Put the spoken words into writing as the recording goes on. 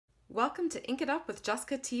Welcome to Ink It Up with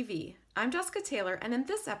Jessica TV. I'm Jessica Taylor, and in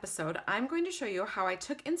this episode, I'm going to show you how I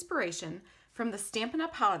took inspiration from the Stampin'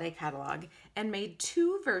 Up! Holiday catalog and made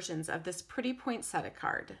two versions of this pretty poinsettia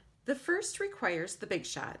card. The first requires the big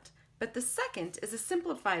shot, but the second is a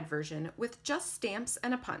simplified version with just stamps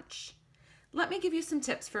and a punch. Let me give you some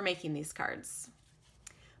tips for making these cards.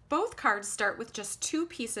 Both cards start with just two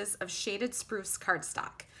pieces of shaded spruce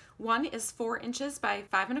cardstock. One is 4 inches by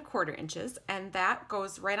 5 1/4 inches, and that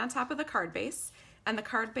goes right on top of the card base. And the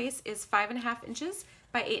card base is 5 1/2 inches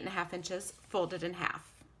by 8 1/2 inches, folded in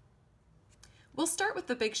half. We'll start with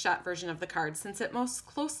the big shot version of the card since it most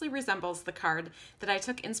closely resembles the card that I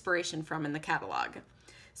took inspiration from in the catalog.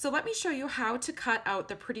 So let me show you how to cut out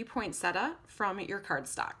the pretty poinsettia from your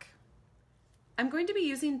cardstock. I'm going to be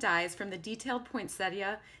using dies from the Detailed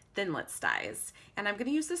Poinsettia Thinlits dies, and I'm going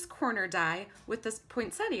to use this corner die with this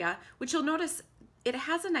poinsettia, which you'll notice it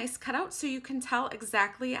has a nice cutout so you can tell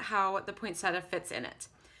exactly how the poinsettia fits in it.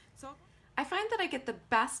 So I find that I get the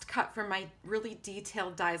best cut from my really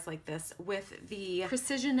detailed dies like this with the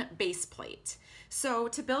precision base plate. So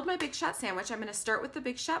to build my big shot sandwich, I'm going to start with the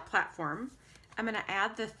big shot platform. I'm going to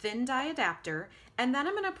add the thin die adapter, and then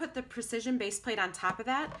I'm going to put the precision base plate on top of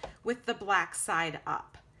that with the black side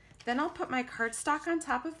up. Then I'll put my cardstock on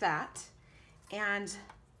top of that and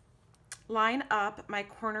line up my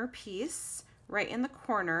corner piece right in the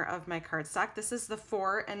corner of my cardstock. This is the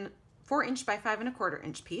 4 inch by 5 1/4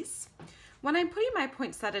 inch piece. When I'm putting my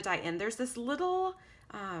poinsettia die in, there's this little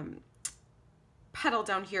petal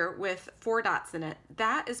down here with 4 dots in it.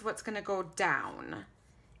 That is what's going to go down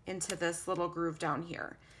into this little groove down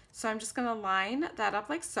here. So I'm just going to line that up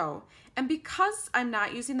like so. And because I'm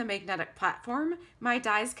not using the magnetic platform, my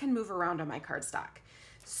dies can move around on my cardstock.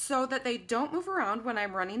 So that they don't move around when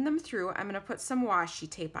I'm running them through, I'm going to put some washi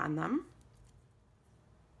tape on them.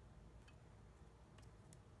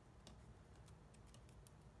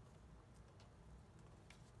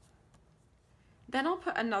 Then I'll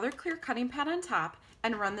put another clear cutting pad on top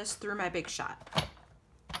and run this through my big shot.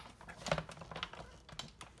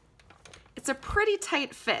 It's a pretty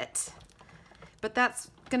tight fit, but that's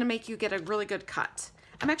gonna make you get a really good cut.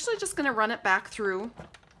 I'm actually just gonna run it back through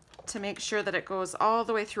to make sure that it goes all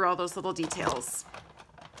the way through all those little details.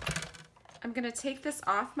 I'm gonna take this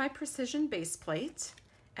off my precision base plate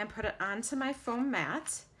and put it onto my foam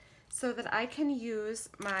mat so that I can use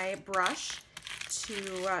my brush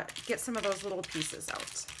to get some of those little pieces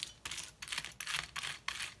out.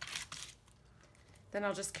 Then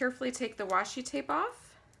I'll just carefully take the washi tape off.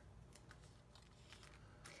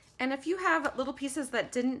 And if you have little pieces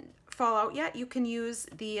that didn't fall out yet, you can use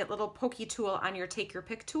the little pokey tool on your Take Your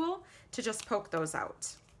Pick tool to just poke those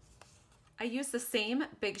out. I use the same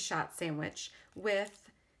big shot sandwich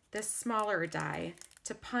with this smaller die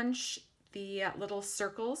to punch the little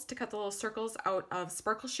circles, to cut the little circles out of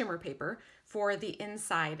sparkle shimmer paper for the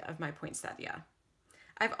inside of my poinsettia.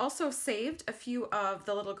 I've also saved a few of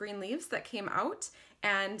the little green leaves that came out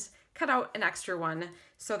and cut out an extra one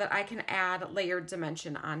so that I can add layered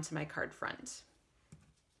dimension onto my card front.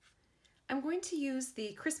 I'm going to use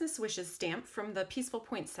the Christmas Wishes stamp from the Peaceful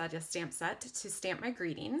Poinsettia stamp set to stamp my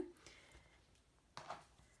greeting.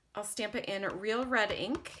 I'll stamp it in real red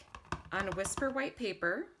ink on Whisper white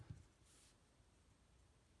paper.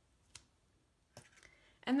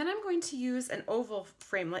 And then I'm going to use an oval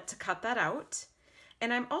framelit to cut that out.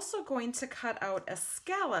 And I'm also going to cut out a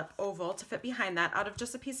scallop oval to fit behind that out of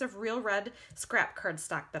just a piece of real red scrap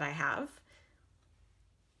cardstock that I have.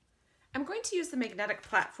 I'm going to use the magnetic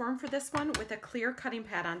platform for this one with a clear cutting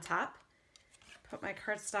pad on top. Put my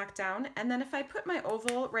cardstock down, and then if I put my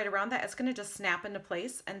oval right around that, it's going to just snap into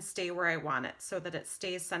place and stay where I want it so that it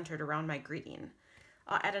stays centered around my greeting.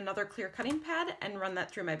 I'll add another clear cutting pad and run that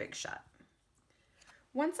through my big shot.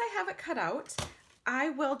 Once I have it cut out, I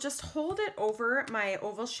will just hold it over my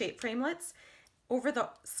oval shape framelits, over the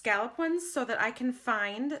scallop ones, so that I can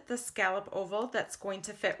find the scallop oval that's going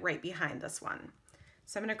to fit right behind this one.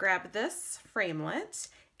 So I'm going to grab this framelit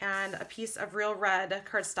and a piece of real red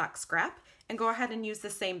cardstock scrap and go ahead and use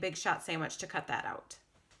the same big shot sandwich to cut that out.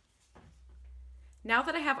 Now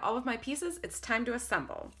that I have all of my pieces, it's time to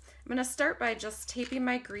assemble. I'm going to start by just taping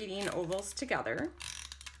my greeting ovals together.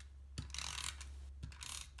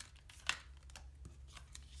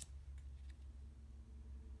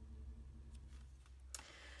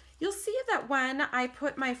 You'll see that when I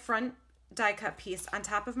put my front die cut piece on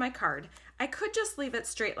top of my card, I could just leave it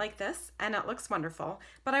straight like this and it looks wonderful,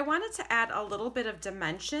 but I wanted to add a little bit of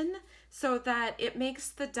dimension so that it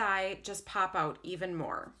makes the die just pop out even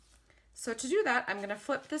more. So to do that, I'm going to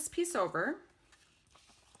flip this piece over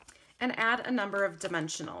and add a number of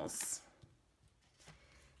dimensionals.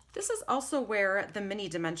 This is also where the mini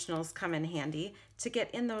dimensionals come in handy, to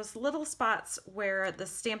get in those little spots where the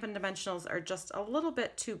Stampin' Dimensionals are just a little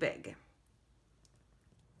bit too big.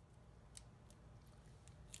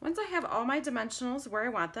 Once I have all my dimensionals where I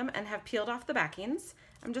want them and have peeled off the backings,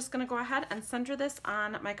 I'm just going to go ahead and center this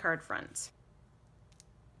on my card front.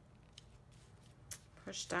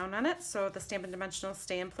 Push down on it so the Stampin' Dimensionals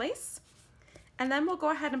stay in place. And then we'll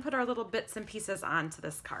go ahead and put our little bits and pieces onto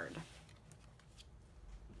this card.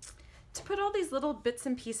 To put all these little bits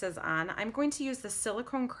and pieces on, I'm going to use the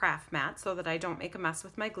silicone craft mat so that I don't make a mess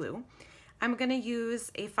with my glue. I'm going to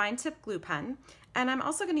use a fine tip glue pen, and I'm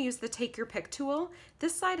also going to use the Take Your Pick tool.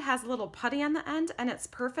 This side has a little putty on the end, and it's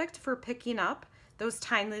perfect for picking up those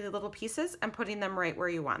tiny little pieces and putting them right where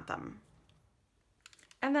you want them.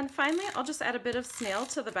 And then finally, I'll just add a bit of snail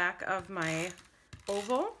to the back of my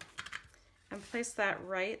oval and place that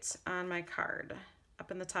right on my card,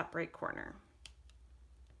 up in the top right corner.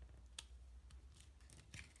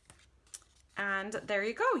 And there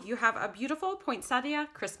you go, you have a beautiful poinsettia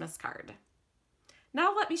Christmas card.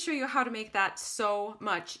 Now let me show you how to make that so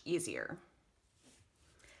much easier.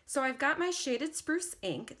 So I've got my shaded spruce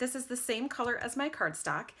ink. This is the same color as my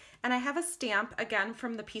cardstock, and I have a stamp, again,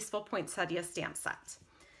 from the Peaceful Poinsettia stamp set.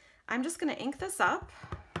 I'm just going to ink this up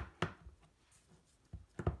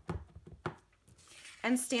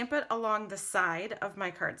and stamp it along the side of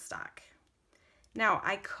my cardstock. Now,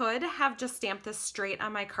 I could have just stamped this straight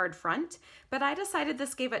on my card front, but I decided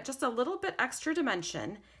this gave it just a little bit extra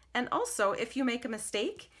dimension, and also, if you make a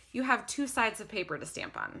mistake, you have two sides of paper to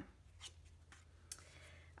stamp on.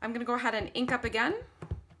 I'm going to go ahead and ink up again,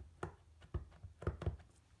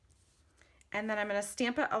 and then I'm going to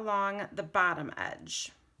stamp it along the bottom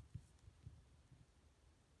edge.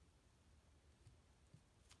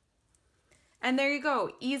 And there you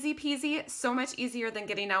go, easy peasy, so much easier than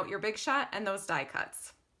getting out your Big Shot and those die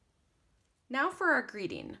cuts. Now for our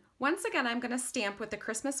greeting. Once again, I'm going to stamp with the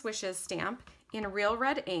Christmas Wishes stamp in real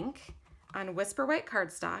red ink on Whisper White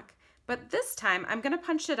cardstock, but this time I'm going to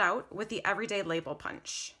punch it out with the Everyday Label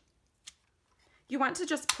punch. You want to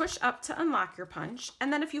just push up to unlock your punch,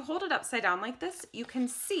 and then if you hold it upside down like this, you can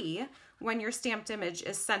see when your stamped image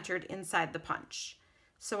is centered inside the punch.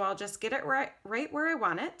 So I'll just get it right where I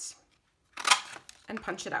want it and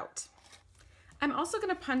punch it out. I'm also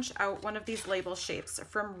going to punch out one of these label shapes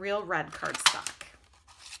from real red cardstock.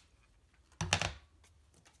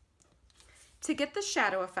 To get the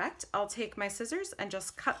shadow effect, I'll take my scissors and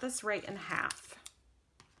just cut this right in half.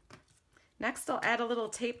 Next, I'll add a little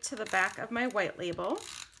tape to the back of my white label.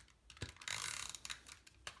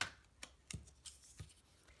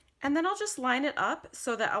 And then I'll just line it up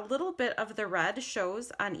so that a little bit of the red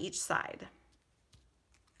shows on each side.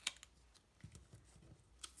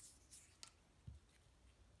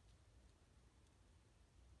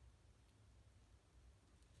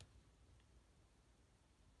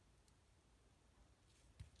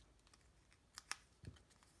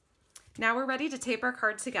 Now we're ready to tape our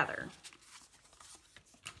card together.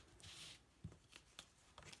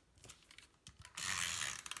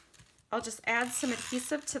 I'll just add some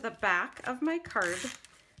adhesive to the back of my card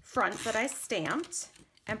front that I stamped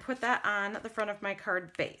and put that on the front of my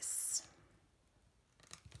card base.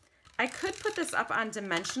 I could put this up on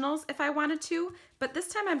dimensionals if I wanted to, but this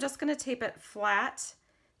time I'm just going to tape it flat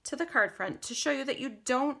to the card front to show you that you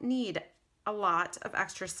don't need a lot of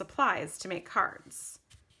extra supplies to make cards.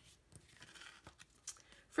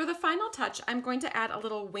 For the final touch, I'm going to add a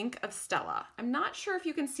little wink of Stella. I'm not sure if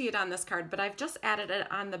you can see it on this card, but I've just added it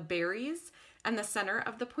on the berries and the center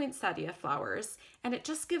of the poinsettia flowers, and it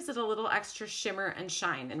just gives it a little extra shimmer and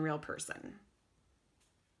shine in real person.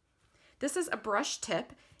 This is a brush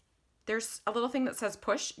tip. There's a little thing that says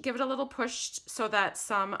push. Give it a little push so that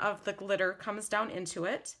some of the glitter comes down into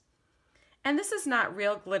it. And this is not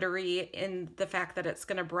real glittery in the fact that it's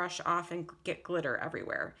going to brush off and get glitter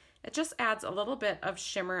everywhere. It just adds a little bit of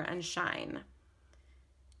shimmer and shine.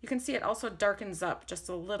 You can see it also darkens up just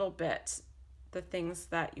a little bit the things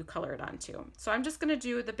that you color it onto. So I'm just going to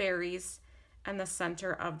do the berries and the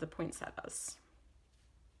center of the poinsettias.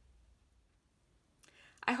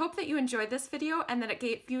 I hope that you enjoyed this video and that it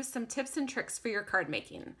gave you some tips and tricks for your card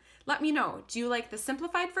making. Let me know, do you like the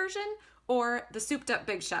simplified version or the souped up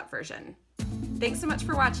Big Shot version? Thanks so much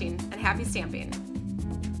for watching, and happy stamping!